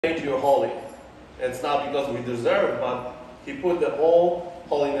made you holy. It's not because we deserve, but He put the whole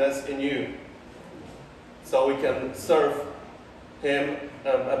holiness in you, so we can serve Him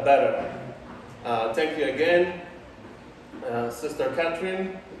better. Thank you again, Sister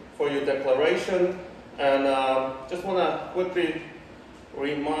Catherine, for your declaration. And just want to quickly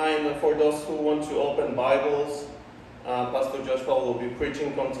remind for those who want to open Bibles, Pastor Joshua will be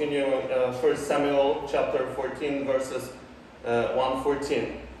preaching, continuing 1 Samuel chapter 14, verses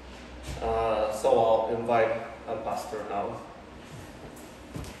 1-14. So I'll invite Pastor now.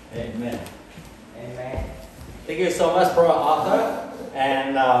 Amen. Amen. Thank you so much, Brother Arthur.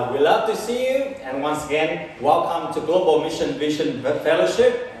 And we love to see you. And once again, welcome to Global Mission Vision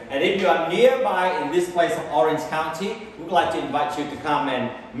Fellowship. And if you are nearby in this place of Orange County, we would like to invite you to come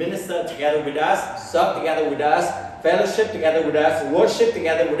and minister together with us, serve together with us, fellowship together with us, worship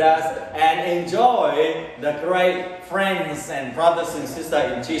together with us, and enjoy the great friends and brothers and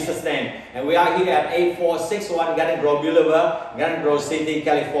sisters in Jesus' name. And we are here at 8461 Garden Grove Blvd, Garden Grove City,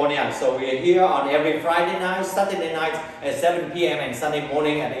 California. So we are here on every Friday night, Saturday night at 7 p.m. and Sunday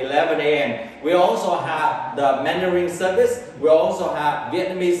morning at 11 a.m. We also have the Mandarin service. We also have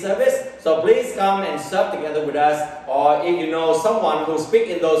Vietnamese service. So please come and serve together with us. Or if you know someone who speaks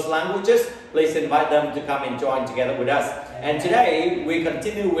in those languages, please invite them to come and join together with us. And today we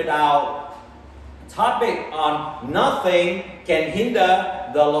continue with our topic on nothing can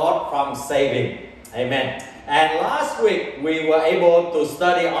hinder the Lord from saving. Amen. And last week we were able to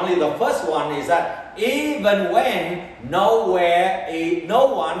study only the first one, is that even when no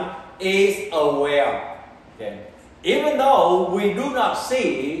one is aware. Okay. Even though we do not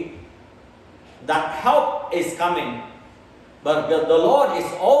see that help is coming, but the Lord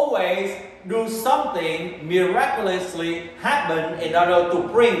is always do something miraculously happen in order to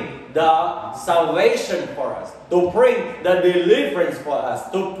bring the salvation for us, to bring the deliverance for us,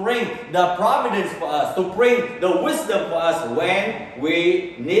 to bring the providence for us, to bring the wisdom for us when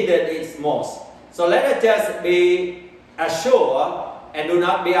we needed it most. So let us just be assured and do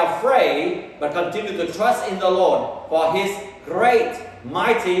not be afraid, but continue to trust in the Lord for His great,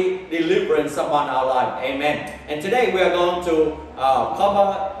 mighty deliverance upon our life. Amen. And today we are going to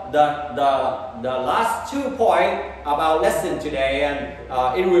cover the last 2 points of our lesson today,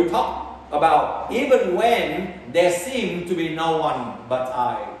 and it will talk about even when there seems to be no one but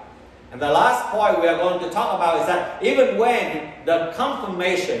I. And the last point we are going to talk about is that even when the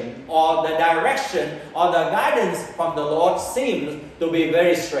confirmation or the direction or the guidance from the Lord seems to be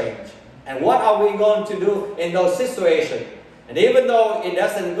very strange. And what are we going to do in those situations? And even though it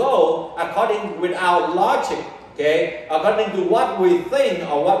doesn't go according with our logic, okay, according to what we think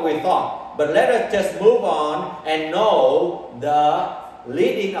or what we thought, but let us just move on and know the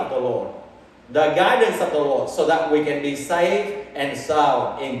leading of the Lord, the guidance of the Lord, so that we can be saved and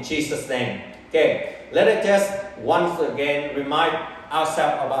sound in Jesus' name. Okay, let us just once again remind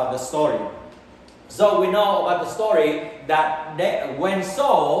ourselves about the story. So we know about the story that when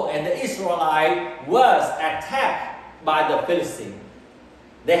Saul and the Israelite was attacked by the Philistines,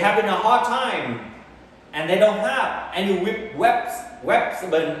 they having a hard time, and they don't have any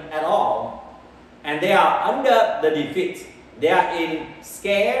weapon at all, and they are under the defeat. They are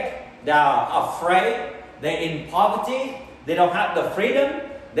scared. They are afraid. They're in poverty. They don't have the freedom.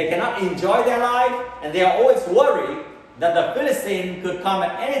 They cannot enjoy their life. And they are always worried that the Philistines could come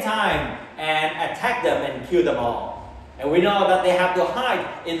at any time and attack them and kill them all. And we know that they have to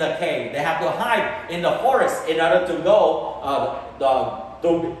hide in the cave. They have to hide in the forest in order to go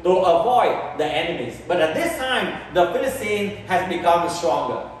to avoid the enemies. But at this time, the Philistine has become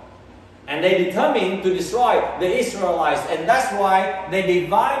stronger. And they determined to destroy the Israelites. And that's why they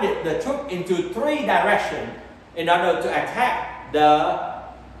divided the troop into 3 directions in order to attack the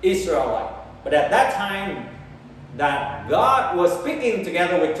Israelites. But at that time, that God was speaking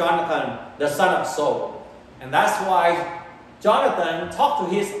together with Jonathan, the son of Saul. And that's why Jonathan talked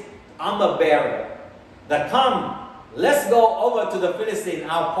to his armor bearer that, come, let's go over to the Philistine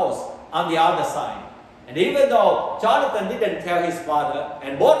outpost on the other side. And even though Jonathan didn't tell his father,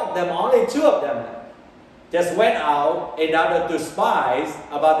 and both of them, only 2 of them, just went out in order to spy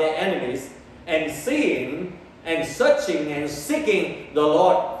about their enemies and seeing and searching and seeking the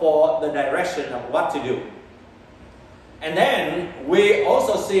Lord for the direction of what to do. And then we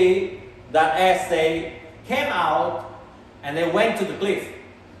also see that as they came out and they went to the cliff,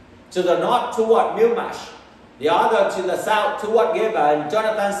 to the north toward Milmash, the other to the south toward Geba, and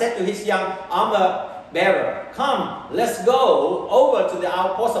Jonathan said to his young armor bearer, come, let's go over to the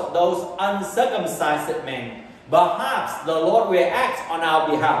outpost of those uncircumcised men. Perhaps the Lord will act on our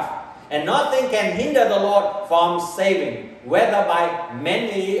behalf. And nothing can hinder the Lord from saving, whether by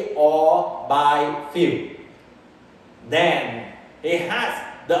many or by few. Then he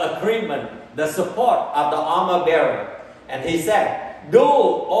has the agreement, the support of the armor bearer. And he said, do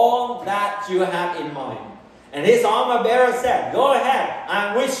all that you have in mind. And his armor bearer said, go ahead,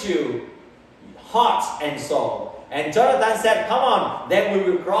 I'm with you, heart and soul. And Jonathan said, come on, then we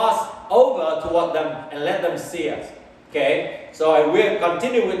will cross over toward them and let them see us. Okay, so I will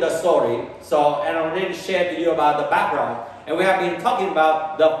continue with the story. So, and I already shared to you about the background. And we have been talking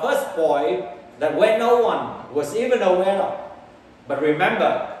about the first point that when no one was even aware of. But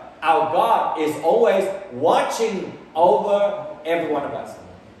remember, our God is always watching over every one of us.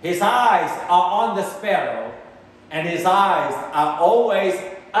 His eyes are on the sparrow, and his eyes are always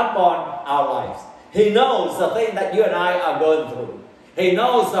upon our lives. He knows the thing that you and I are going through. He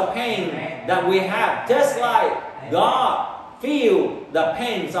knows the pain that we have, just like God felt the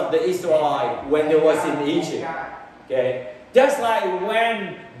pains of the Israelites when they was in Egypt. Okay? Just like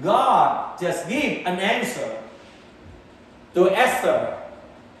when God just gave an answer to Esther,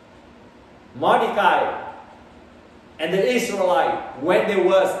 Mordecai, and the Israelites when they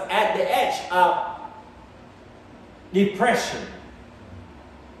was at the edge of depression,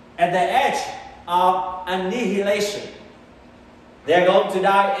 at the edge of annihilation. They're going to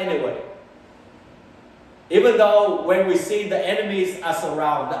die anyway. Even though when we see the enemies are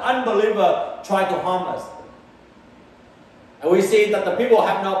surrounded, the unbeliever try to harm us. And we see that the people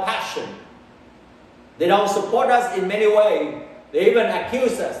have no passion. They don't support us in many ways. They even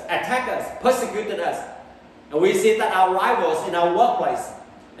accuse us, attack us, persecuted us. And we see that our rivals in our workplace,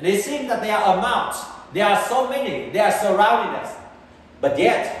 and it seems that they are amount. There are so many, they are surrounding us. But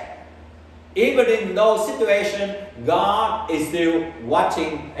yet, even in those situations, God is still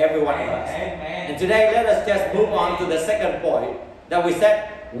watching every one of us. And today, let us just move on to the second point that we said,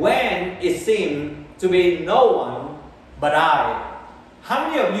 when it seemed to be no one but I. How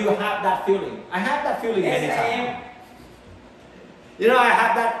many of you have that feeling? I have that feeling many times. You know, I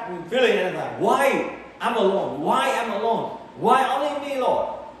have that feeling many times. Why I'm alone? Why I'm alone? Why only me,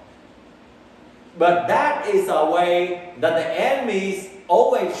 Lord? But that is a way that the enemies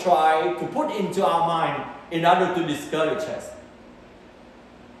always try to put into our mind in order to discourage us.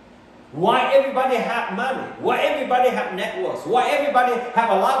 Why everybody have money? Why everybody have networks? Why everybody have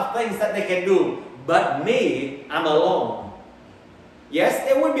a lot of things that they can do? But me, I'm alone. Yes,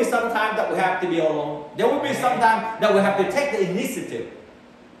 there will be some time that we have to be alone. There will be some time that we have to take the initiative.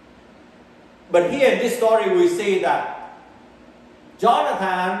 But here in this story we see that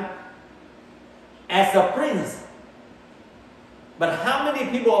Jonathan as a prince, but how many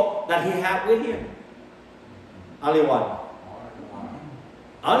people that he had with him? Only one.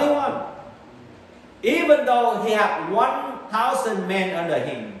 Only one. Even though he had 1,000 men under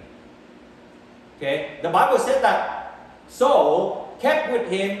him. Okay, the Bible said that Saul kept with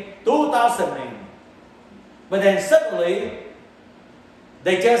him 2,000 men. But then suddenly,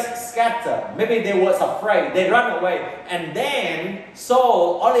 they just scattered. Maybe they was afraid. They run away. And then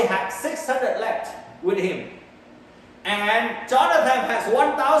Saul only had 600 left with him. And Jonathan has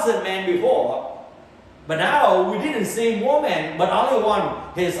 1,000 men before. But now we didn't see more men, but only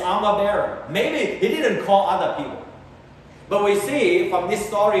one, his armor bearer. Maybe he didn't call other people. But we see from this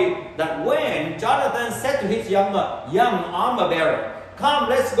story that when Jonathan said to his young armor bearer, come,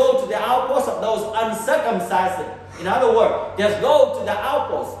 let's go to the outpost of those uncircumcised. In other words, just go to the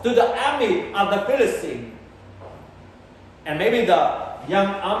outpost, to the army of the Philistines. And maybe the young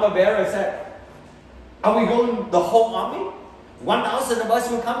armor bearer said, are we going the whole army? 1,000 of us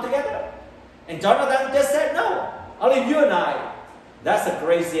will come together? And Jonathan just said, no, only you and I. That's a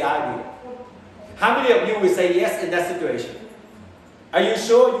crazy idea. How many of you will say yes in that situation? Are you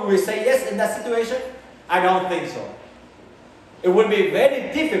sure you will say yes in that situation? I don't think so. It would be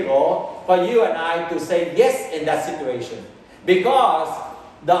very difficult for you and I to say yes in that situation. Because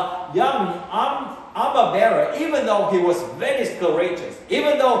the young armor bearer, even though he was very courageous,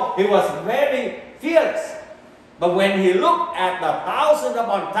 even though he was very fearless, but when he looked at the 1,000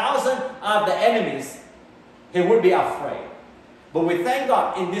 upon 1,000 of the enemies, he would be afraid. But we thank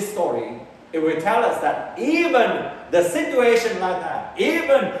God in this story, it will tell us that even the situation like that,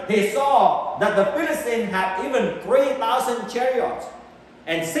 even he saw that the Philistines had even 3,000 chariots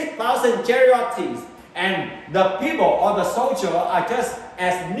and 6,000 charioteers, and the people or the soldiers are just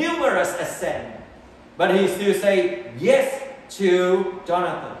as numerous as them. But he still said yes to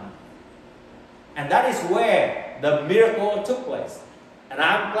Jonathan. And that is where the miracle took place. And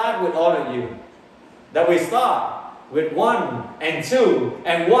I'm glad with all of you that we start with 1 and 2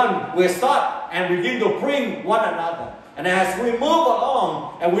 and 1. We start and begin to bring one another. And as we move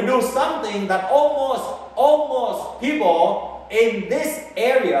along and we do something that almost people in this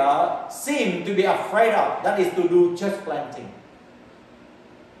area seem to be afraid of, that is to do church planting.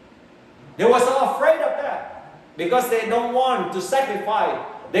 They were so afraid of that because they don't want to sacrifice.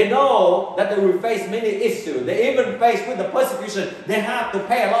 They know that they will face many issues. They even face with the persecution. They have to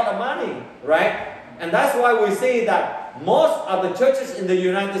pay a lot of money, right? And that's why we see that most of the churches in the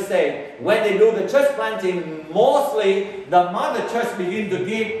United States, when they do the church planting, mostly the mother church begin to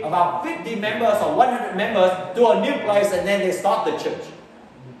give about 50 members or 100 members to a new place, and then they start the church.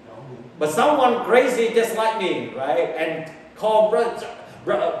 But someone crazy just like me, right, and call brother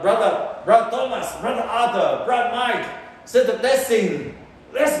Thomas, brother Arthur, brother Mike, Sister Blessing,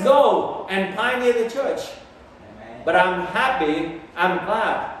 let's go and pioneer the church. Amen. But I'm happy, I'm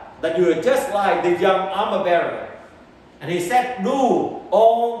glad that you are just like the young armor bearer. And he said, do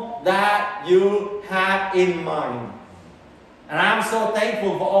all that you have in mind. And I'm so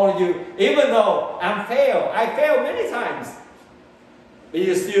thankful for all of you. Even though I failed many times. But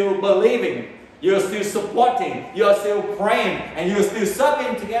you're still believing, you're still supporting, you're still praying, and you're still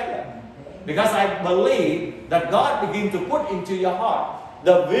serving together. Because I believe that God begins to put into your heart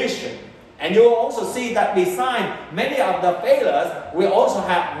the vision. And you will also see that beside many of the failures, we also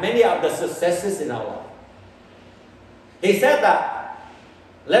have many of the successes in our life. He said that,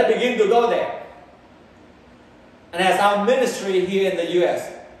 let's begin to go there. And as our ministry here in the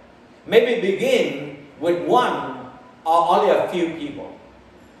U.S., maybe begin with one or only a few people.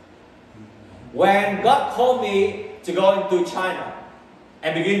 When God called me to go into China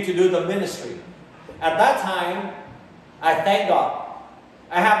and begin to do the ministry, at that time, I thank God.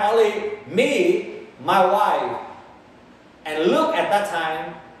 I have only me, my wife, and Luke at that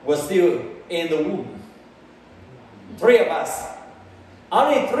time was still in the womb. 3 of us.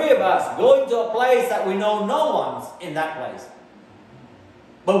 Only 3 of us going to a place that we know no one's in that place.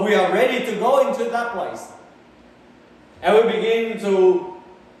 But we are ready to go into that place. And we begin to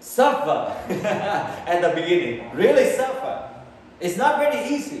suffer at the beginning. Really suffer. It's not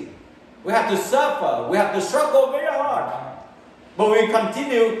very easy. We have to suffer. We have to struggle very hard. But we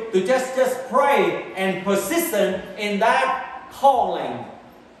continue to just pray and persistent in that calling.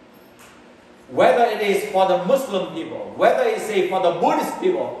 Whether it is for the Muslim people, whether it is for the Buddhist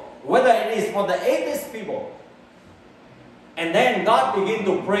people, whether it is for the atheist people. And then God began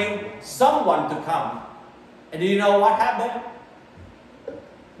to bring someone to come. And do you know what happened?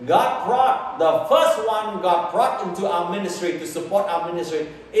 The first one God brought into our ministry to support our ministry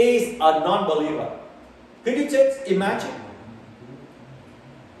is a non-believer. Could you just imagine?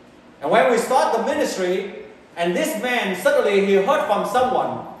 And when we start the ministry, and this man suddenly he heard from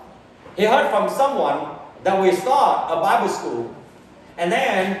someone. He heard from someone that we start a Bible school. And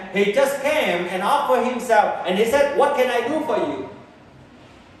then he just came and offered himself. And he said, what can I do for you?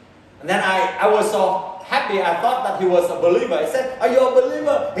 And then I was so happy. I thought that he was a believer. He said, are you a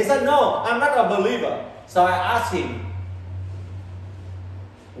believer? He said, no, I'm not a believer. So I asked him,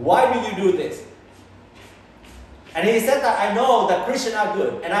 why do you do this? And he said that I know that Christians are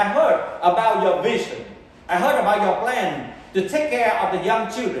good. And I heard about your vision. I heard about your plan to take care of the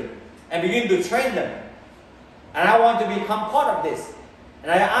young children and begin to train them. And I want to become part of this.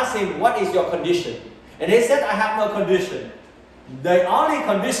 And I asked him, what is your condition? And he said, I have no condition. The only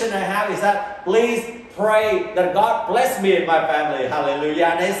condition I have is that please pray that God bless me and my family. Hallelujah.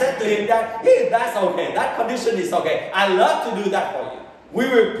 And I said to him that, hey, that's okay. That condition is okay. I love to do that for you.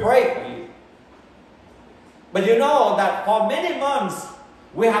 We will pray for you. But you know that for many months,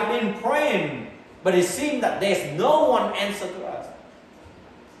 we have been praying, but it seems that there's no one answer to us.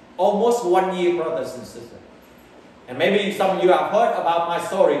 Almost 1 year, brothers and sisters. And maybe some of you have heard about my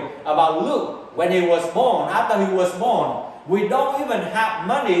story about Luke when he was born. After he was born, we don't even have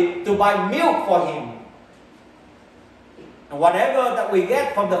money to buy milk for him. And whatever that we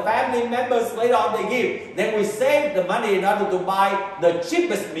get from the family members later on they give, then we save the money in order to buy the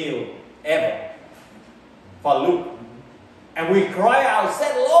cheapest meal ever for Luke. And we cry out,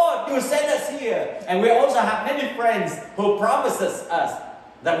 say, Lord, you send us here. And we also have many friends who promises us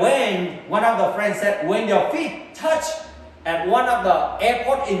that when one of the friends said, when your feet touch at one of the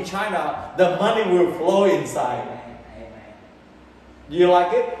airport in China, the money will flow inside. Amen. Do you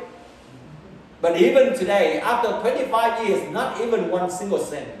like it? But even today, after 25 years, not even one single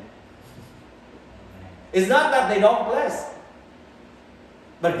cent. It's not that they don't bless.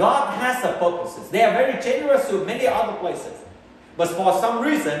 But God has the purposes. They are very generous to many other places. But for some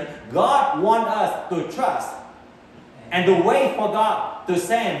reason, God wants us to trust and to wait for God to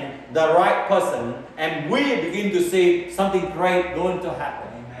send the right person, and we begin to see something great going to happen.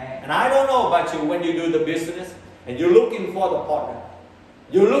 Amen. And I don't know about you when you do the business. and you're looking for the partner.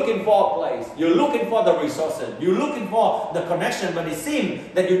 You're looking for a place. You're looking for the resources. You're looking for the connection, but it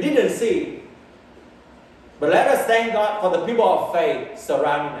seemed that you didn't see. But let us thank God for the people of faith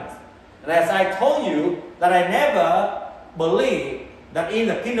surrounding us. And as I told you, that I never believe that in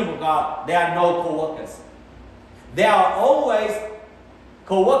the kingdom of God, there are no co-workers. There are always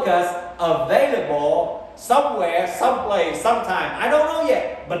co-workers available somewhere, someplace, sometime. I don't know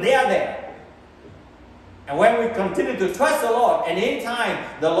yet, but they are there. And when we continue to trust the Lord, and in time,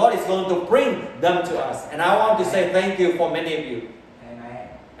 the Lord is going to bring them to us. And I want to say thank you for many of you. Amen.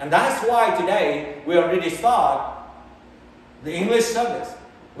 And that's why today we already start the English service.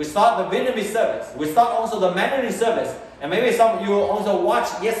 We start the Vietnamese service. We start also the Mandarin service. And maybe some of you also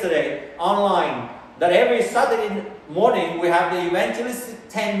watched yesterday online that every Saturday morning we have the evangelist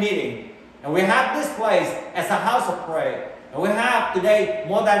tent meeting. And we have this place as a house of prayer. And we have today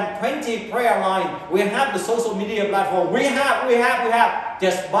more than 20 prayer lines. We have the social media platform. We have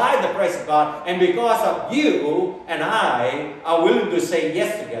just by the grace of God. And because of you and I are willing to say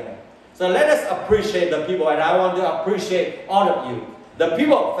yes together. So let us appreciate the people. And I want to appreciate all of you. The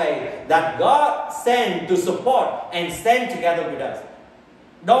people of faith that God sent to support and stand together with us.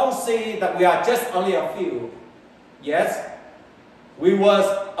 Don't see that we are just only a few. Yes, we was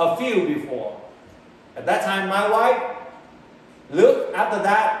a few before. At that time, my wife, look, after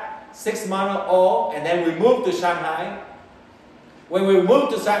that, 6 months old, and then we moved to Shanghai. When we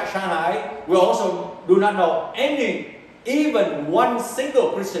moved to Shanghai, we also do not know even one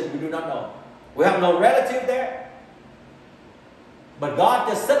single Christian we do not know. We have no relative there. But God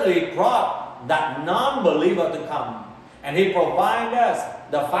just suddenly brought that non-believer to come. And He provided us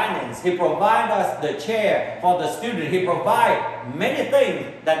the finance. He provided us the chair for the student. He provided many things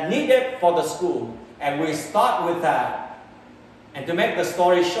that needed for the school. And we start with that. And to make the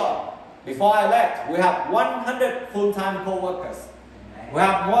story short, before I left, we have 100 full-time co-workers. We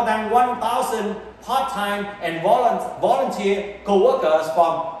have more than 1,000 part-time and volunteer co-workers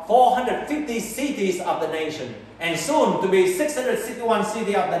from 450 cities of the nation. And soon to be 661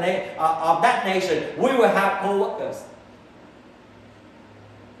 cities of that nation, we will have co-workers.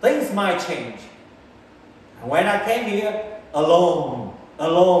 Things might change. And when I came here, alone,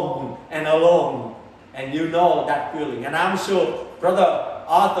 and you know that feeling. And I'm sure Brother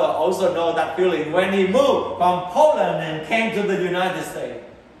Arthur also knows that feeling when he moved from Poland and came to the United States.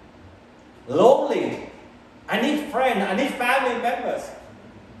 Lonely. I need friends, I need family members.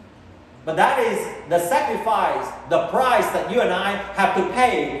 But that is the sacrifice, the price that you and I have to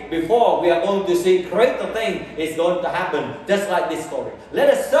pay before we are going to see greater thing is going to happen, just like this story. Let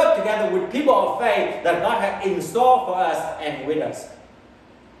us serve together with people of faith that God has in store for us and with us.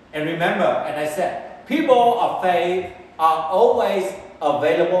 And remember, and I said, people of faith are always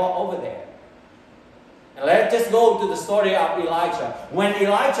available over there. And let's just go to the story of Elijah. When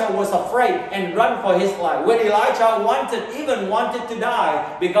Elijah was afraid and ran for his life, when Elijah even wanted to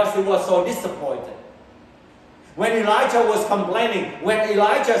die because he was so disappointed. When Elijah was complaining, when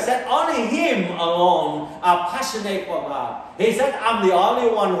Elijah said only him alone are passionate for God. He said, I'm the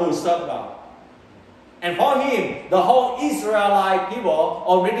only one who serves God. And for him, the whole Israelite people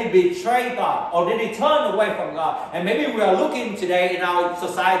already betrayed God, already turned away from God. And maybe we are looking today in our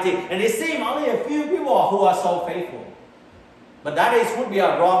society, and it seems only a few people who are so faithful. But that would be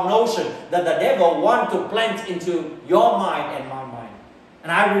a wrong notion that the devil wants to plant into your mind and my mind.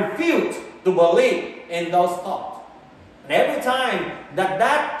 And I refuse to believe in those thoughts. And every time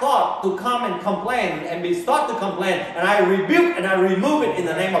that thought to come and complain and we start to complain, and I rebuke and I remove it in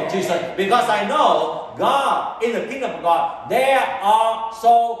the name of Jesus, because I know God, in the kingdom of God, there are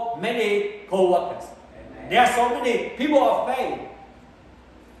so many co-workers. There are so many people of faith.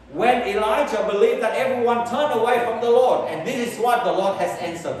 When Elijah believed that everyone turned away from the Lord, and this is what the Lord has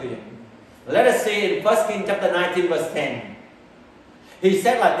answered to him. Let us see in 1 Kings chapter 19 verse 10. He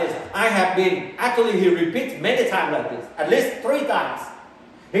said like this, he repeats many times like this, at least 3 times.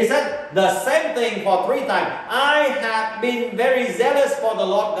 He said the same thing for 3 times. I have been very zealous for the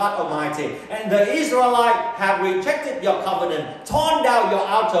Lord God Almighty, and the Israelites have rejected your covenant, torn down your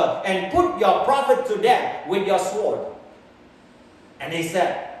altar, and put your prophet to death with your sword. And he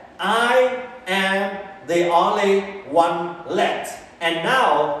said, I am the only one left, and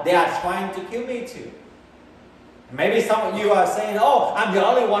now they are trying to kill me too. Maybe some of you are saying, oh, I'm the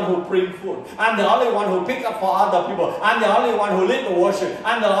only one who bring food. I'm the only one who pick up for other people. I'm the only one who lead the worship.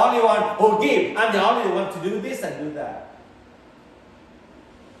 I'm the only one who give. I'm the only one to do this and do that.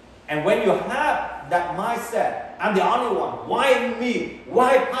 And when you have that mindset, I'm the only one. Why me?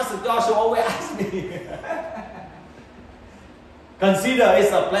 Why Pastor Joshua always ask me? Consider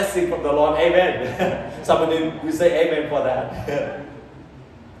it's a blessing from the Lord. Amen. Somebody will say amen for that.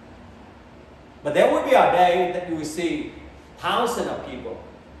 But there will be a day that you will see thousands of people.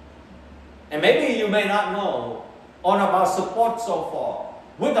 And maybe you may not know all about support so far.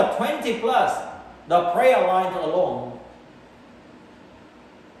 With the 20 plus, the prayer line alone,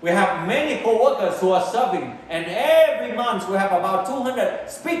 we have many co-workers who are serving, and every month we have about 200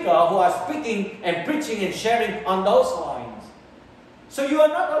 speakers who are speaking and preaching and sharing on those lines. So you are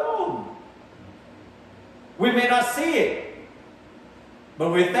not alone. We may not see it,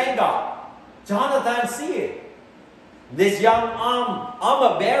 but we thank God. Jonathan see it. This young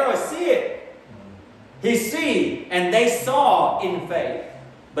armor bearer see it. He see, and they saw in faith.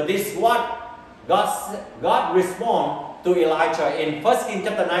 But this is what God respond to Elijah in 1 Kings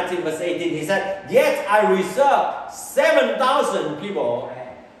chapter 19 verse 18. He said, "Yet I reserve 7,000 people."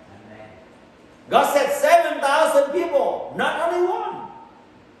 God said 7,000 people, not only one.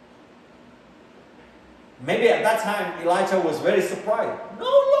 Maybe at that time Elijah was very surprised. "No,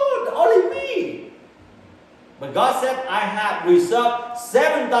 Lord, only me." But God said, "I have reserved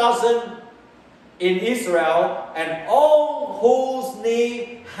 7,000 in Israel, and all whose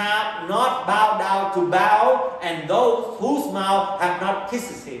knee have not bowed down to bow, and those whose mouth have not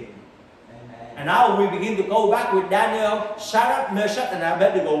kissed him." Amen. And now we begin to go back with Daniel, Shadrach, Meshach, and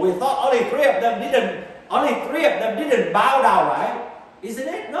Abednego. We thought only three of them didn't bow down, right? Isn't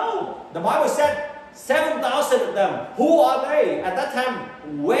it? No. The Bible said 7,000 of them. Who are they? At that time,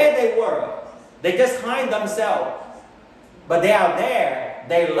 where they were, they just hide themselves. But they are there.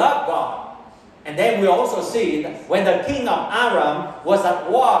 They love God. And then we also see that when the king of Aram was at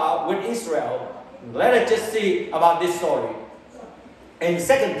war with Israel. Let us just see about this story. In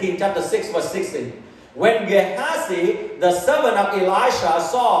 2 Kings chapter 6 verse 16. When Gehazi, the servant of Elisha,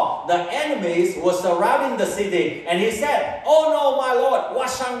 saw the enemies were surrounding the city, and he said, "Oh no, my Lord, what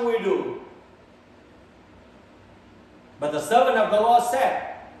shall we do?" But the servant of the Lord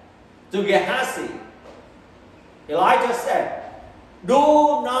said to Gehazi, Elijah said,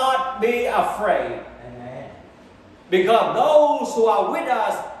 "Do not be afraid, Amen. Because those who are with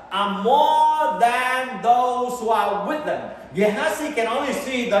us are more than those who are with them." Gehazi can only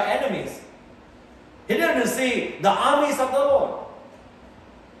see the enemies. He didn't see the armies of the Lord.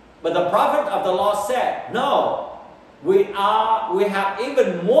 But the prophet of the Lord said, "No, we have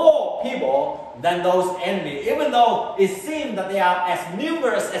even more people than those enemies, even though it seemed that they are as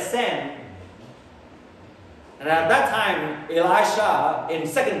numerous as sand." And at that time, Elisha, in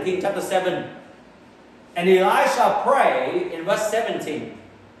 2 Kings chapter 7, and Elisha prayed in verse 17,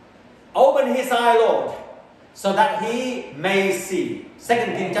 "Open his eye, Lord, so that he may see."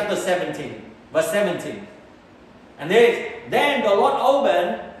 2 Kings chapter 17, verse 17. And then the Lord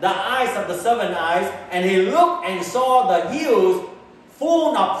opened the eyes of the servant's eyes, and he looked and saw the hills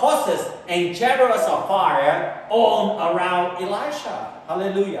full of horses and chariots of fire all around Elisha.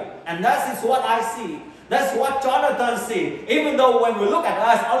 Hallelujah. And that is what I see. That's what Jonathan sees. Even though when we look at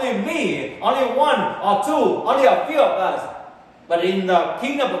us, only me, only one or two, only a few of us. But in the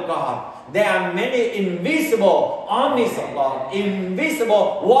kingdom of God, there are many invisible armies of God,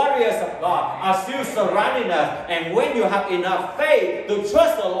 invisible warriors of God are still surrounding us. And when you have enough faith to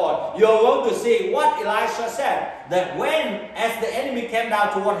trust the Lord, you're going to see what Elisha said. That as the enemy came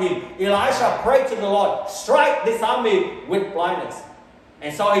down toward him, Elisha prayed to the Lord, "Strike this army with blindness."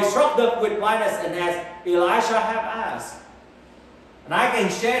 And so he struck them with blindness, and as Elisha had asked. And I can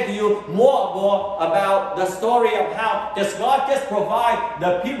share to you more about the story of how does God just provide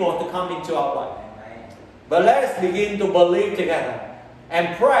the people to come into our life. But let us begin to believe together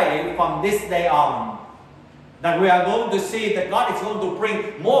and pray from this day on that we are going to see that God is going to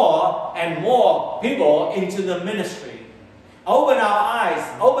bring more and more people into the ministry. Open our eyes,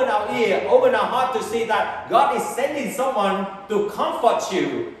 open our ear, open our heart to see that God is sending someone to comfort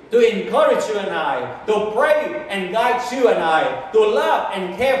you, to encourage you and I, to pray and guide you and I, to love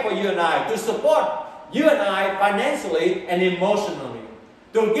and care for you and I, to support you and I financially and emotionally,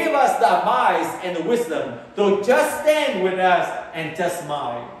 to give us the advice and the wisdom, to just stand with us and just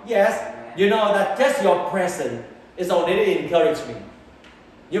smile. Yes, you know that just your presence is already encouraging me.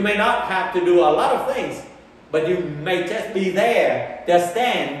 You may not have to do a lot of things, but you may just be there, just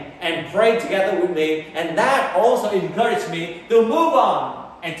stand and pray together with me. And that also encouraged me to move on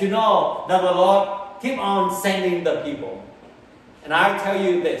and to know that the Lord keep on sending the people. And I tell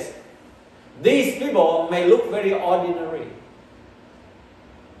you this, these people may look very ordinary.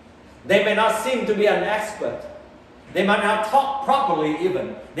 They may not seem to be an expert. They might not talk properly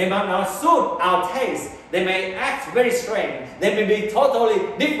even. They might not suit our taste. They may act very strange. They may be totally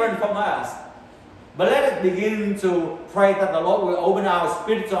different from us. But let us begin to pray that the Lord will open our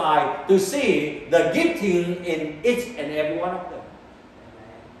spiritual eye to see the gifting in each and every one of them.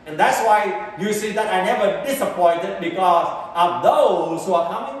 And that's why you see that I never disappointed because of those who are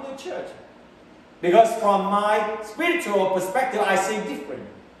coming to church. Because from my spiritual perspective, I see different.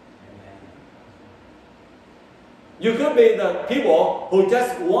 You could be the people who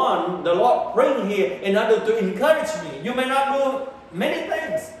just want the Lord bring here in order to encourage me. You may not do many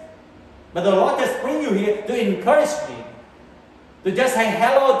things, but the Lord just bring you here to encourage me, to just say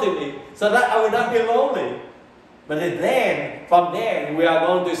hello to me, so that I will not be lonely. But then, from there, we are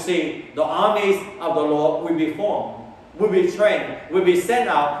going to see the armies of the Lord will be formed, will be trained, will be sent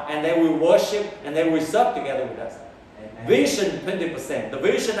out, and they will worship and they will serve together with us. Amen. Vision 20%. The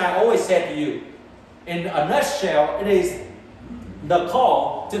vision I always say to you, in a nutshell, it is the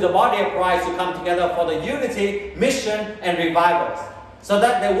call to the body of Christ to come together for the unity, mission, and revivals. So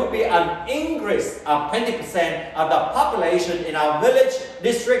that there would be an increase of 20% of the population in our village,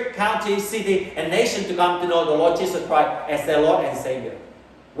 district, county, city, and nation to come to know the Lord Jesus Christ as their Lord and Savior.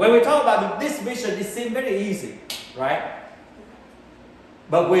 When we talk about this vision, it seems very easy, right?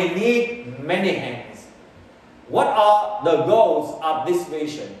 But we need many hands. What are the goals of this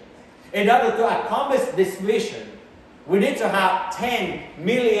vision? In order to accomplish this vision, we need to have 10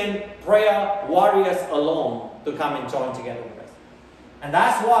 million prayer warriors alone to come and join together with us. And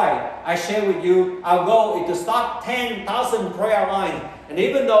that's why I share with you, our goal is to start 10,000 prayer lines. And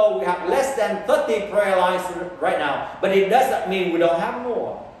even though we have less than 30 prayer lines right now, but it doesn't mean we don't have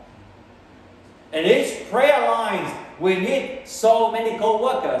more. And each prayer lines, we need so many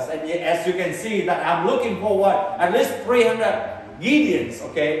co-workers. And as you can see, that I'm looking for what? At least 300 Gideons,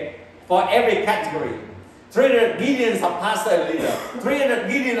 okay? For every category. 300 Gideons of pastor and leader, 300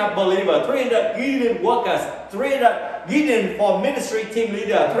 Gideon of believer, 300 Gideon workers, 300 Gideon for ministry team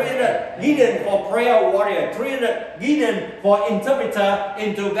leader, 300 Gideon for prayer warrior, 300 Gideon for interpreter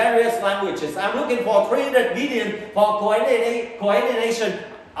into various languages. I'm looking for 300 Gideon for coordination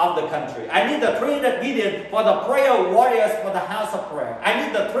of the country. I need the 300 Gideon for the prayer warriors for the house of prayer. I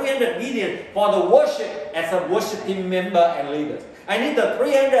need the 300 Gideon for the worship as a worship team member and leaders. I need the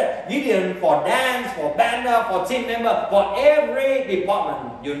 300 Gideon for dance, for banner, for team member, for every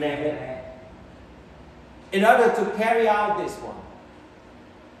department, you name it. In order to carry out this one.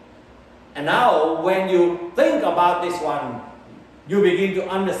 And now, when you think about this one, you begin to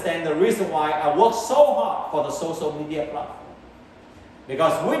understand the reason why I work so hard for the social media platform.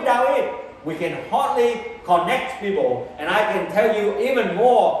 Because without it, we can hardly connect people. And I can tell you even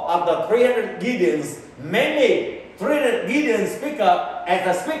more of the 300 Gideons, many 300 Gideon speaker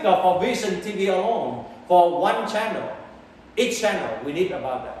as a speaker for Vision TV alone, for one channel. Each channel, we need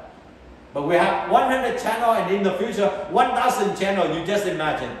about that. But we have 100 channel and in the future, 1,000 channel, you just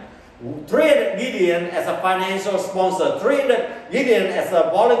imagine. 300 Gideon as a financial sponsor, 300 Gideon as a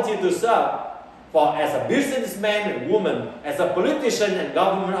volunteer to serve, as a businessman and woman, as a politician and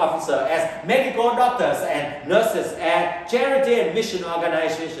government officer, as medical doctors and nurses, as charity and mission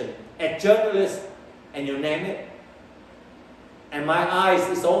organization, as journalists, and you name it. And my eyes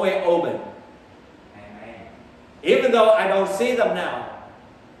is always open. Amen. Even though I don't see them now.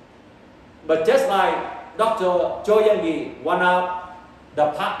 But just like Dr. Cho Young-gi, one of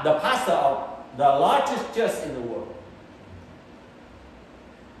the pastor of the largest church in the world.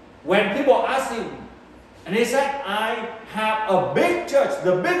 When people ask him, and he said, I have a big church,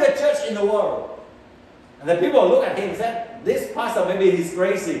 the biggest church in the world. And the people look at him and said, this pastor, maybe he's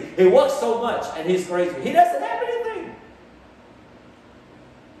crazy. He works so much and he's crazy. He doesn't have anything.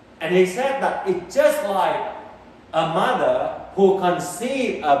 And he said that it's just like a mother who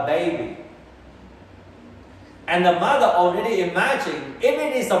conceived a baby. And the mother already imagined, if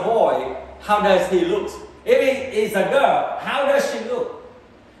it is a boy, how does he look? If it is a girl, how does she look?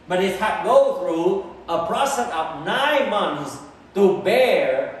 But it had to go through a process of 9 months to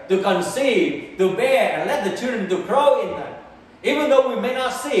bear, to conceive, to bear, and let the children to grow in them. Even though we may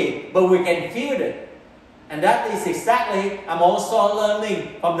not see it, but we can feel it. And that is exactly, I'm also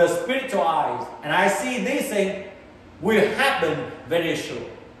learning from the spiritual eyes. And I see these things will happen very soon.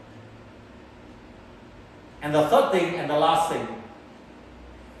 And the third thing and the last thing,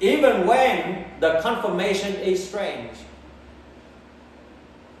 even when the confirmation is strange,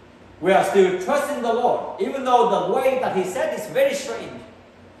 we are still trusting the Lord, even though the way that He said is very strange.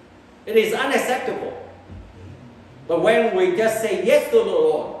 It is unacceptable. But when we just say yes to the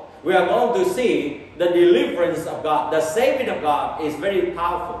Lord, we are going to see the deliverance of God, the saving of God is very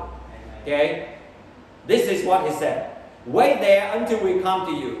powerful. Okay? This is what He said. Wait there until we come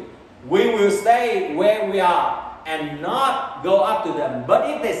to you. We will stay where we are and not go up to them. But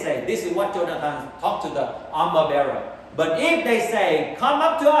if they say, this is what Jonathan talked to the armor bearer. But if they say, come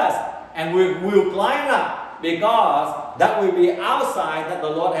up to us, and we will climb up, because that will be our sign that the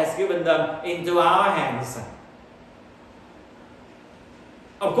Lord has given them into our hands.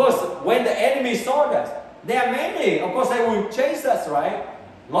 Of course, when the enemy saw that, there are many, of course they will chase us, right?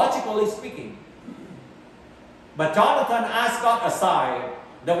 Logically speaking. But Jonathan asked God a sign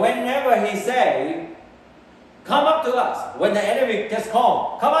that whenever he say, come up to us, when the enemy just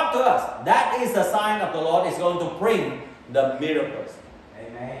call, come up to us, that is the sign of the Lord is going to bring the miracles.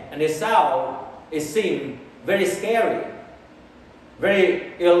 Amen. And it seemed very scary,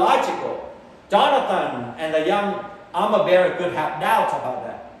 very illogical. Jonathan and the young armor bearer could have doubts about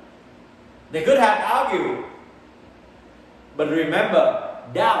that. They could have argued. But remember,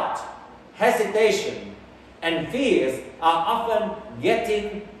 doubt, hesitation, and fears are often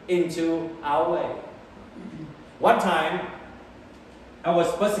getting into our way. One time, I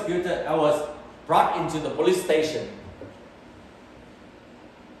was persecuted. I was brought into the police station.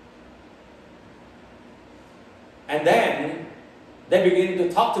 And then they began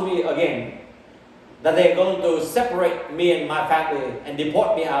to talk to me again, that they're going to separate me and my family and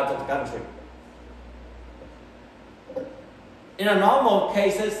deport me out of the country. In a normal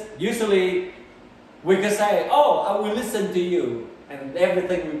cases, usually we could say, oh, I will listen to you and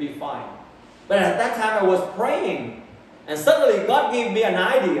everything will be fine. But at that time I was praying, and suddenly God gave me an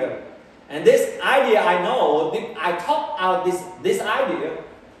idea. And this idea, I know, if I talk out this idea,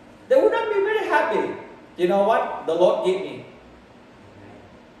 they would not be very happy. You know what the Lord gave me?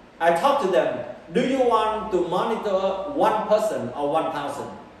 I talked to them, do you want to monitor one person or 1,000?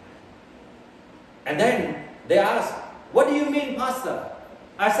 And then they asked, what do you mean, Pastor?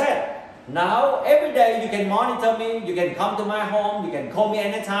 I said, now every day you can monitor me, you can come to my home, you can call me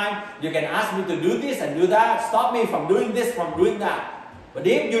anytime, you can ask me to do this and do that, stop me from doing this, from doing that. But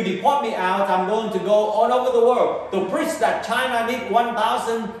if you deport me out, I'm going to go all over the world to preach that China needs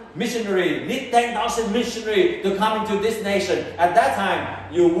 1,000 missionaries, needs 10,000 missionaries to come into this nation. At that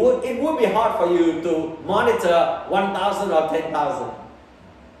time, it would be hard for you to monitor 1,000 or 10,000.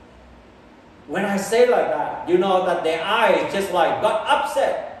 When I say like that, you know that their eyes just like got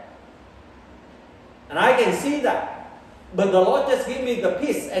upset. And I can see that. But the Lord just gave me the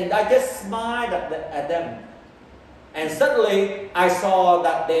peace, and I just smiled at them. And suddenly, I saw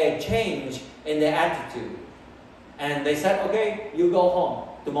that they changed in their attitude. And they said, okay, you go home.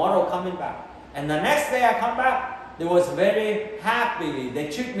 Tomorrow coming back. And the next day I come back, they was very happy. They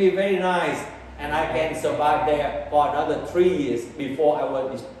treat me very nice. And I can survive there for another 3 years before I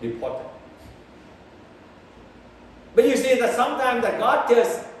was deported. But you see that sometimes that God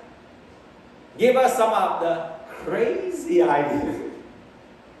just give us some of the crazy ideas.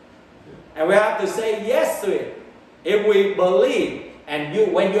 And we have to say yes to it. If we believe,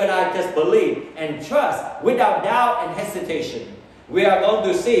 and when you and I just believe and trust without doubt and hesitation, we are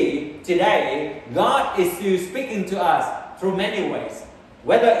going to see today God is still speaking to us through many ways.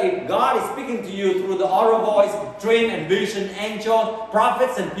 Whether if God is speaking to you through the oral voice, dream and vision, angel,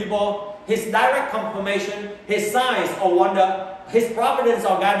 prophets and people, His direct confirmation, His signs or wonder, His providence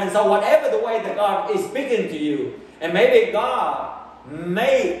or guidance, or whatever the way that God is speaking to you. And maybe God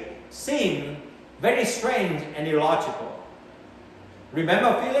may seem very strange and illogical.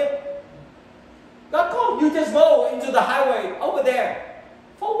 Remember Philip? God called you, just go into the highway over there.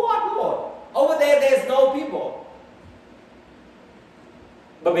 For what, Lord? Over there, there's no people.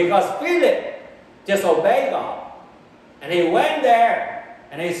 But because Philip just obeyed God, and he went there,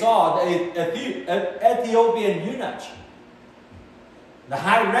 and he saw the Ethiopian eunuch, the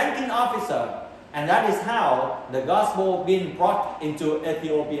high-ranking officer, and that is how the gospel being brought into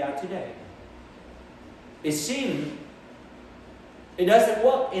Ethiopia today. It seems it doesn't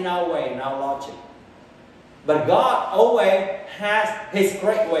work in our way, in our logic. But God always has His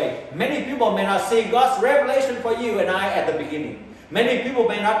great way. Many people may not see God's revelation for you and I at the beginning. Many people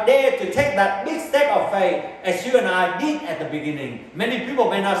may not dare to take that big step of faith as you and I did at the beginning. Many people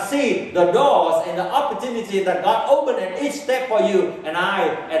may not see the doors and the opportunity that God opened at each step for you and I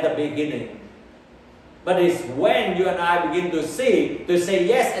at the beginning. But it's when you and I begin to see, to say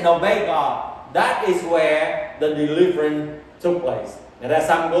yes and obey God, that is where the deliverance took place. And as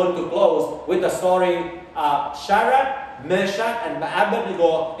I'm going to close with the story of Shadrach, Meshach, and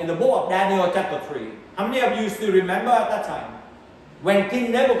Abednego in the book of Daniel chapter 3. How many of you still remember at that time? When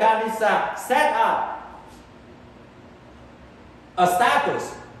King Nebuchadnezzar set up a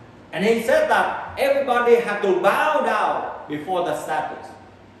status, and he said that everybody had to bow down before the status.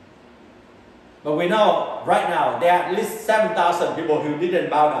 But we know right now there are at least 7,000 people who didn't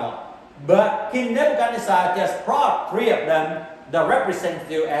bow down. But King Nebuchadnezzar just brought 3 of them, the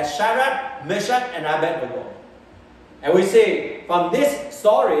representative as Shadrach, Meshach, and Abednego. And we see from this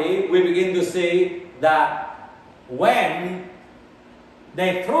story, we begin to see that when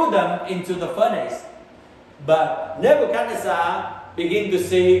they threw them into the furnace, but Nebuchadnezzar began to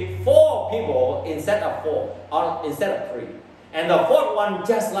see 4 people instead of 4, or instead of 3. And the 4th one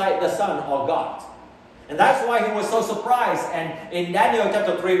just like the Son or God. And that's why he was so surprised. And in Daniel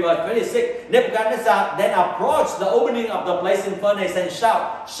chapter 3 verse 26, Nebuchadnezzar then approached the opening of the blazing furnace and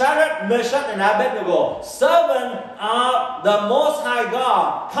shouted, Shadrach, Meshach, and Abednego, servant of the Most High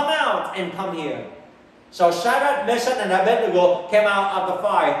God, come out and come here. So Shadrach, Meshach, and Abednego came out of the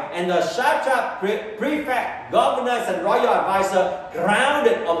fire, and the satrap, prefect, governors, and royal advisor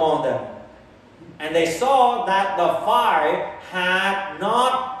grounded among them. And they saw that the fire had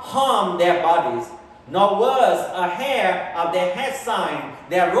not harmed their bodies, nor was a hair of their head sign.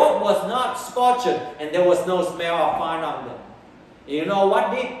 Their robe was not scorched, and there was no smell of fire on them. You know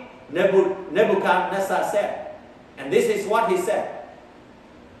what did Nebuchadnezzar said? And this is what he said.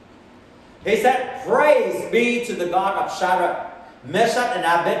 He said, praise be to the God of Shadrach, Meshach, and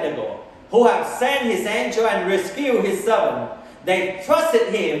Abednego, who have sent his angel and rescued his servant. They trusted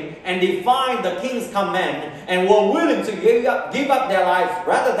him and defied the king's command and were willing to give up their lives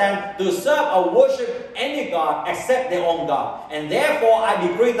rather than to serve or worship any god except their own God. And therefore I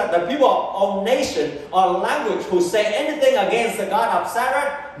decree that the people of nation or language who say anything against the God of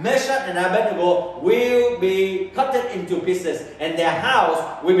Shadrach, Meshach, and Abednego will be cut into pieces, and their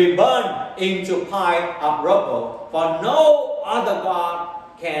house will be burned into pile of rubble. For no other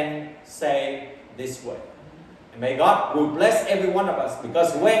God can say this way. And may God will bless every one of us,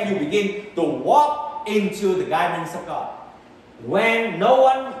 because when you begin to walk into the guidance of God, when no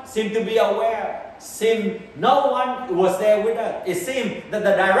one seemed to be aware, no one was there with us, it seemed that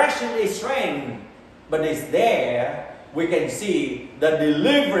the direction is strange, but it's there. We can see the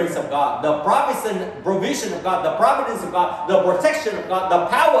deliverance of God, the provision of God, the providence of God, the protection of God, the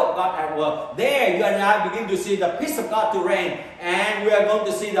power of God at work. There you and I begin to see the peace of God to reign, and we are going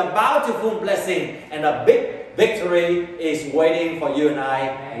to see the bountiful blessing, and a big victory is waiting for you and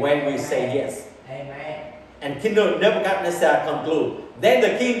I when we say yes. Amen. And King Nebuchadnezzar conclude. Then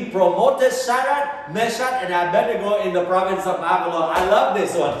the king promoted Shadrach, Meshach, and Abednego in the province of Babylon. I love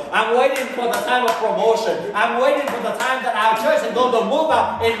this one. I'm waiting for the time of promotion. I'm waiting for the time that our church is going to move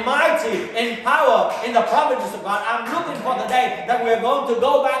up in mighty, in power, in the province of God. I'm looking for the day that we're going to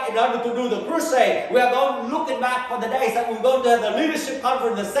go back in order to do the crusade. We are looking back for the days that we're going to have the leadership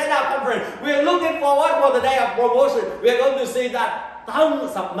conference, the Senate conference. We're looking forward for the day of promotion. We're going to see that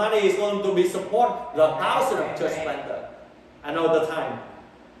tons of money is going to be support the thousands of church planters. I know the time.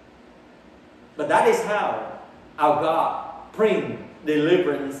 But that is how our God bring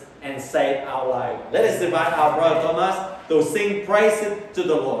deliverance and save our life. Let us invite our brother Thomas to sing praises to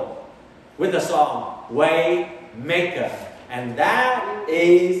the Lord with the song, Way Maker. And that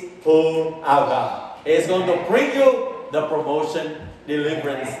is who our God is going to bring you the promotion,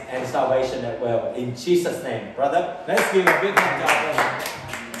 deliverance, and salvation as well. In Jesus' name. Brother, let's give a big hand to our brother.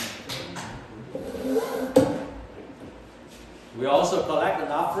 We also collect an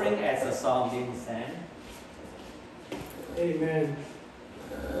offering as the song being sang. Amen.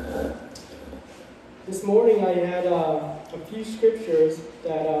 This morning I had a few scriptures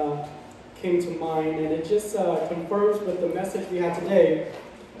that came to mind, and it just confirms with the message we had today.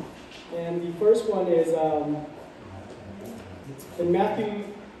 And the first one is in Matthew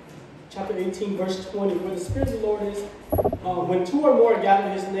chapter 18, verse 20, where the Spirit of the Lord is, when 2 or more gather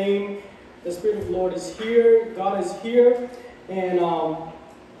in His name, the Spirit of the Lord is here, God is here. And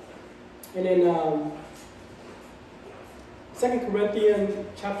in 2 Corinthians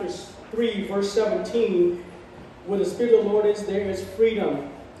chapter 3, verse 17, where the Spirit of the Lord is, there is freedom.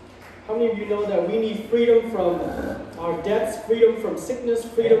 How many of you know that we need freedom from our debts, freedom from sickness,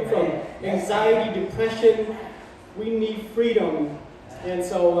 freedom from anxiety, depression? We need freedom. And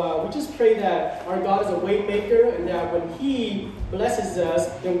so we just pray that our God is a way maker, and that when He blesses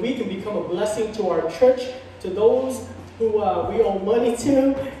us, then we can become a blessing to our church, to those who we owe money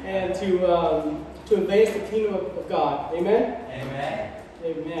to, and to advance the kingdom of God. Amen? Amen.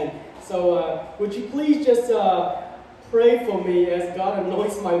 Amen. So would you please just pray for me as God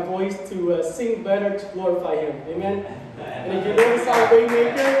anoints my voice to sing better, to glorify Him. Amen? And if you know the song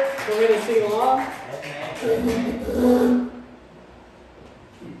Waymaker, go ahead and sing along. Amen.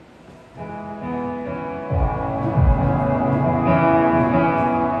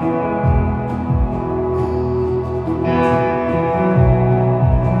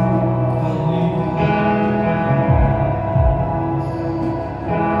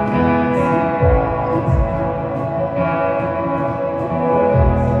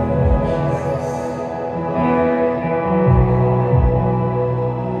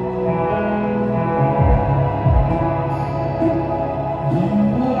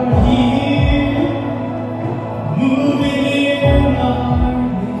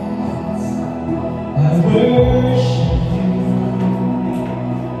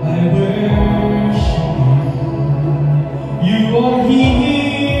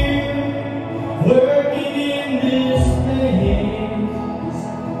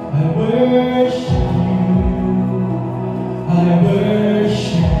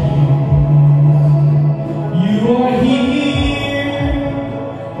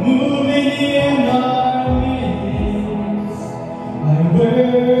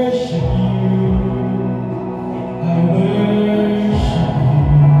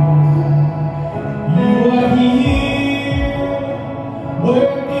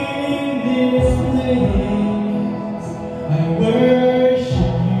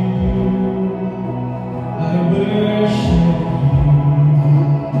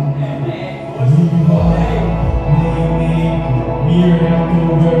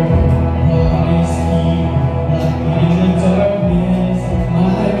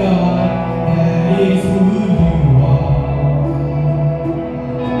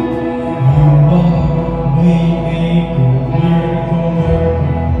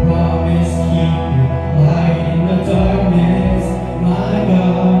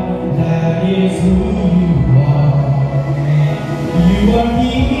 is who you are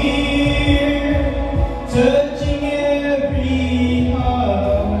here, touching every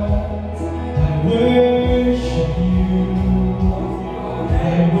heart. I worship you.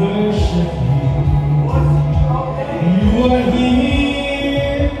 I worship you. You are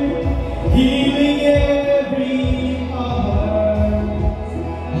here, healing every heart.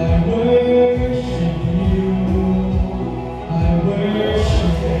 I worship you. I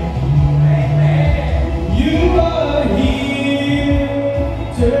worship you. You are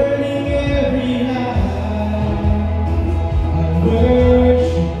here, turning every life. I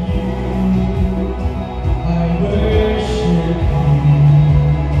worship you. I worship you.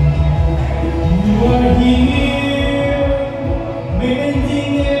 You are here,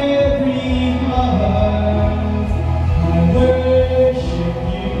 mending every heart. I worship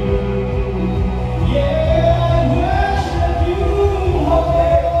you. Yeah, I worship you.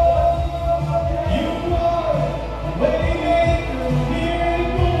 You are waymaker,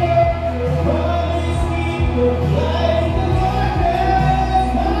 miracle worker, promise keeper, light in the darkness.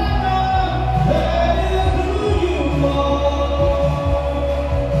 My God, that is who you are.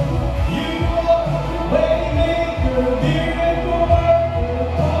 You are waymaker, miracle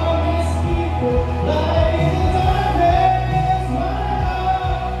worker, promise keeper, light in the darkness. My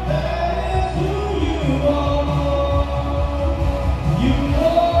God, that is who you are. You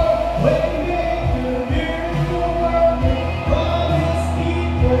are waymaker, miracle worker, promise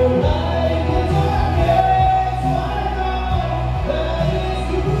keeper, light in the darkness. My God, that is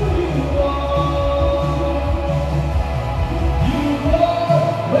who you are. You are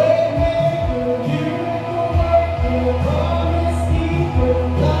waymaker, miracle worker, promise keeper,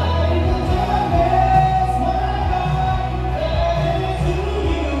 light in the darkness. My God, that is who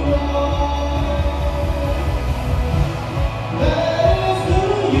you are. That is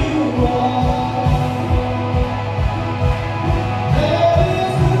who you are. That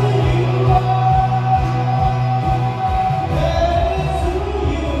is who you are. That is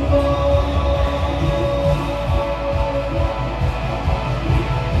who you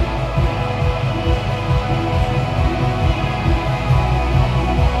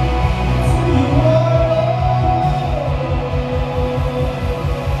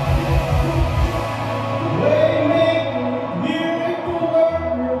Waymaker, miracle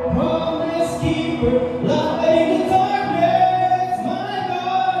worker, promise keeper, light in the darkness. My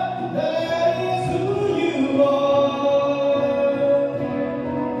God, that is who you are.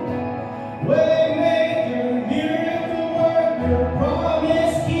 Waymaker, miracle worker,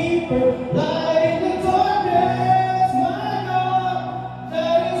 promise keeper, light in the darkness. My God,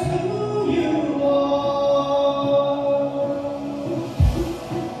 that is who you are.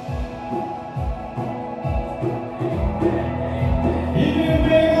 Even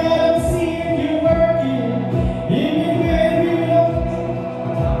when I don't see it, you're working. Even when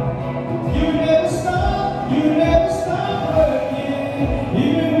you never stop working.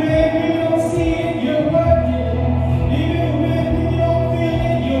 Even when you don't see it, you're working. Even when you don't feel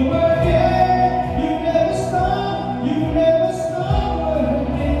it, you're working. You never stop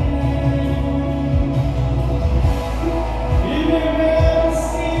working. Even when I don't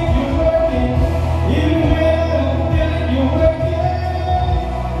see it, you're working. Even when I don't feel it, you're working.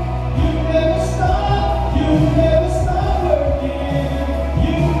 You never stop working.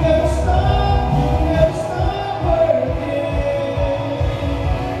 You never stop working.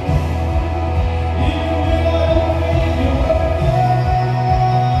 Even when I don't feel it, you're working.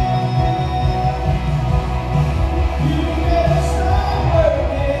 You never stop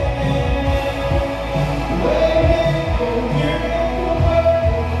working. Waymaker, miracle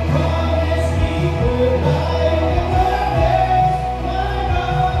worker, promise keeper, light in the darkness. My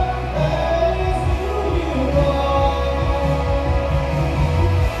God, that is who you are.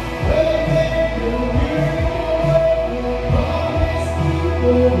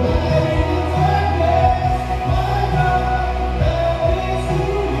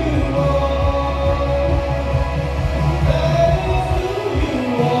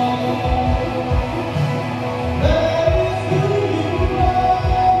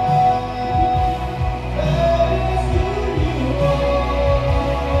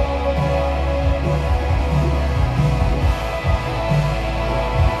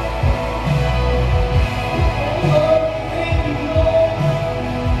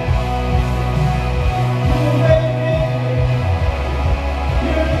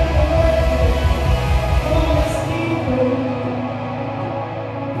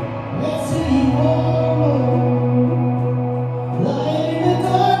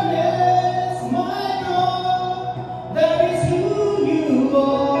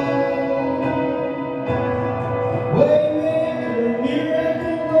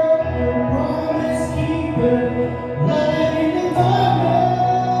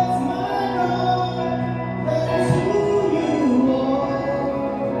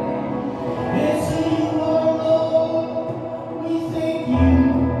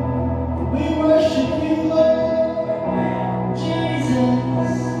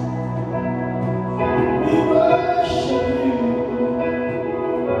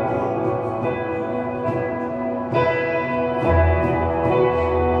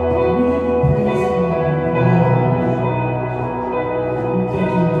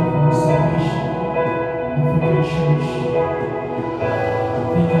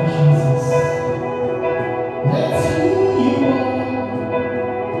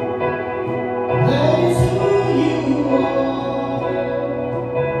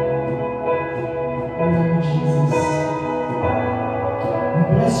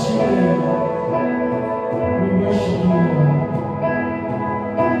 Bless your name. We worship you, Lord.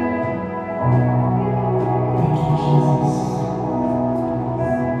 Thank you, Jesus.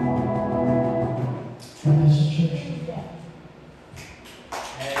 God bless you, church.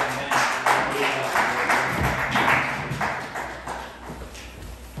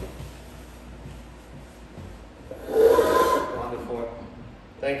 Wonderful.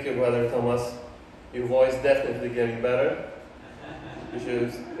 Thank you, Brother Thomas. Your voice definitely getting better. You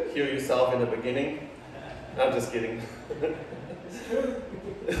should hear yourself in the beginning. I'm just kidding.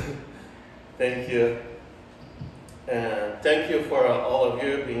 Thank you. And thank you for all of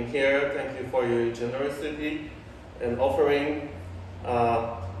you being here. Thank you for your generosity and offering.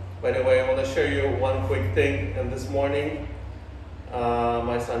 By the way, I want to share you one quick thing. And this morning,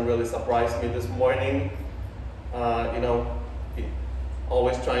 my son really surprised me this morning. He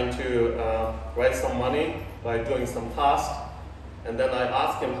always trying to raise some money by doing some fast. And then I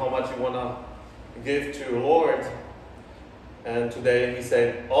asked him how much you want to give to the Lord. And today he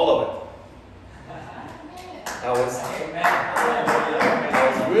said, all of it. I was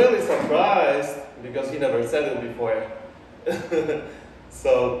really surprised because he never said it before.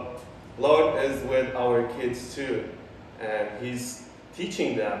 So, Lord is with our kids too, and He's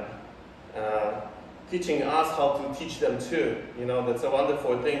teaching them, teaching us how to teach them too. You know, that's a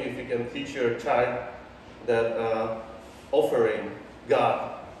wonderful thing if you can teach your child that offering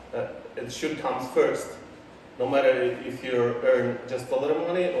God, it should come first. No matter if you earn just a little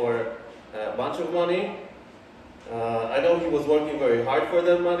money or a bunch of money. I know he was working very hard for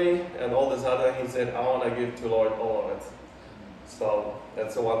that money, and all this other, he said, I want to give to Lord all of it. So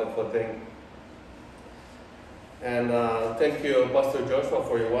that's a wonderful thing. And thank you, Pastor Joshua,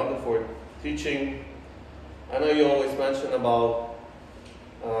 for your wonderful teaching. I know you always mention about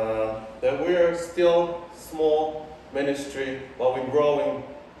that we're still small ministry, but we're growing.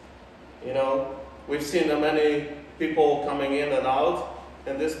 You know, we've seen many people coming in and out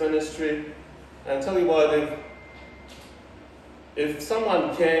in this ministry. And tell you what, if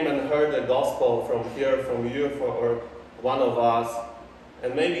someone came and heard the gospel from here, from you, or one of us,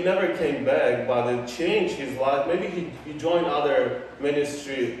 and maybe never came back, but it changed his life, maybe he joined other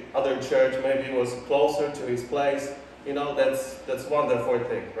ministry, other church, maybe it was closer to his place, you know, that's wonderful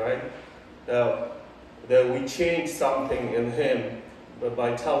thing, right? That we change something in him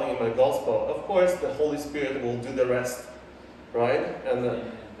by telling him the gospel. Of course, the Holy Spirit will do the rest, right?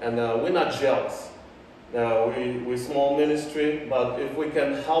 And we're not jealous. We're small ministry, but if we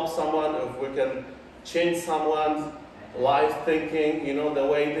can help someone, if we can change someone's life thinking, you know, the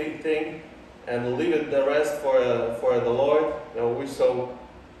way they think, and leave it the rest for the Lord, you know, we're so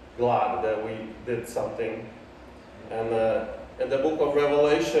glad that we did something. And in the book of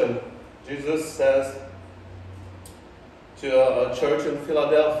Revelation, Jesus says to a church in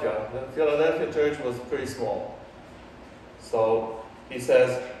Philadelphia, the Philadelphia church was pretty small. So he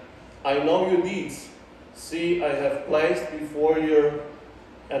says, I know your deeds. See, I have placed before you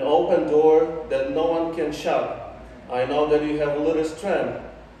an open door that no one can shut. I know that you have little strength,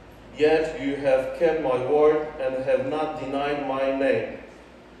 yet you have kept my word and have not denied my name.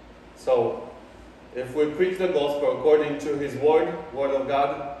 So, if we preach the gospel according to His word of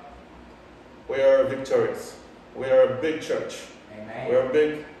God, we are victorious. We are a big church. Amen. We are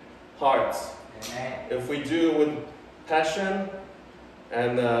big hearts. Amen. If we do with passion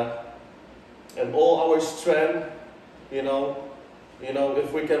and all our strength, you know,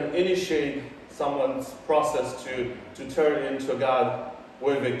 if we can initiate someone's process to turn into God,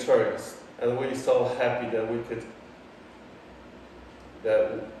 we're victorious, and we're so happy that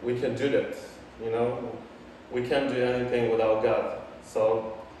we can do that. You know, we can't do anything without God.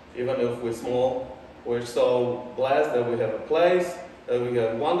 So even if we're small, we're so blessed that we have a place, that we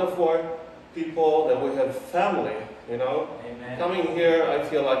have wonderful people, that we have family. You know, Amen. Coming here, I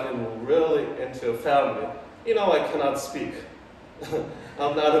feel like I'm really into a family. You know, I cannot speak.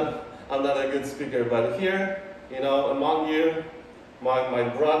 I'm not a good speaker, but here, you know, among you, my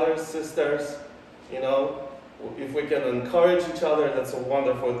brothers, sisters, you know, if we can encourage each other, that's a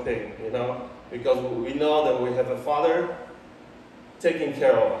wonderful thing, you know, because we know that we have a Father taking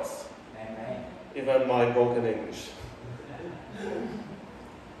care of us. Amen. Even my broken English.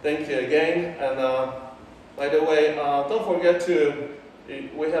 Thank you again, and by the way, don't forget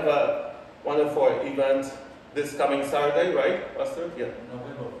we have a wonderful event this coming Saturday, right, Pastor? Yeah.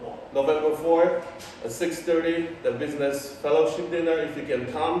 November 4 at 6:30, the business fellowship dinner. If you can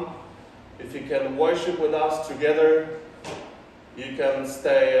come, if you can worship with us together, you can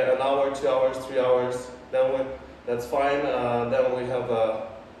stay an hour, 2 hours, 3 hours. That's fine. Then we have a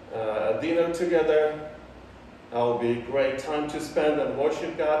dinner together. That will be a great time to spend and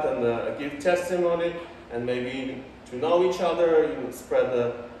worship God and give testimony and maybe to know each other, spread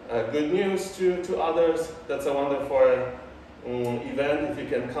the good news to others. That's a wonderful event if you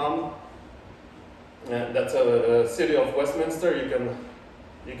can come. That's a city of Westminster.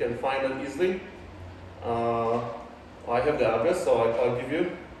 You can find it easily. I have the address, so I'll give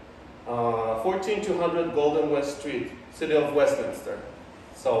you 14200 Golden West Street, City of Westminster.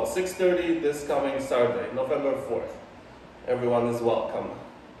 So 6:30 this coming Saturday, November 4th. Everyone is welcome.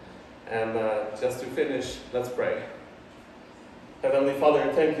 And just to finish, let's pray. Heavenly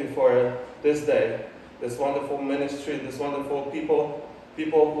Father, thank you for this day, this wonderful ministry, this wonderful people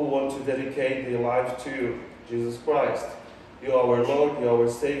who want to dedicate their lives to Jesus Christ. You are our Lord, you are our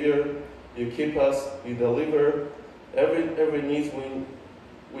Savior. You keep us, you deliver every need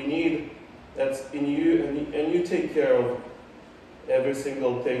we need. That's in you, and you take care of every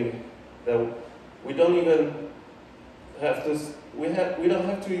single thing that we don't even have to. We don't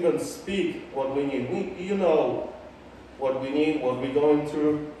have to even speak what we need. You know what we need, what we're going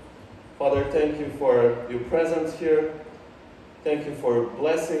through. Father, thank you for your presence here. Thank you for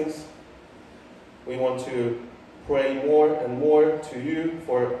blessings. We want to pray more and more to you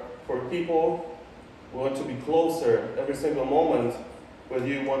for people. We want to be closer every single moment with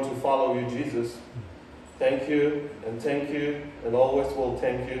you. Want to follow you, Jesus. Thank you, and always will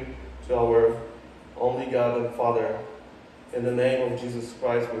thank you to our only God and Father. In the name of Jesus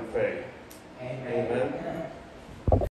Christ we pray. Amen. Amen.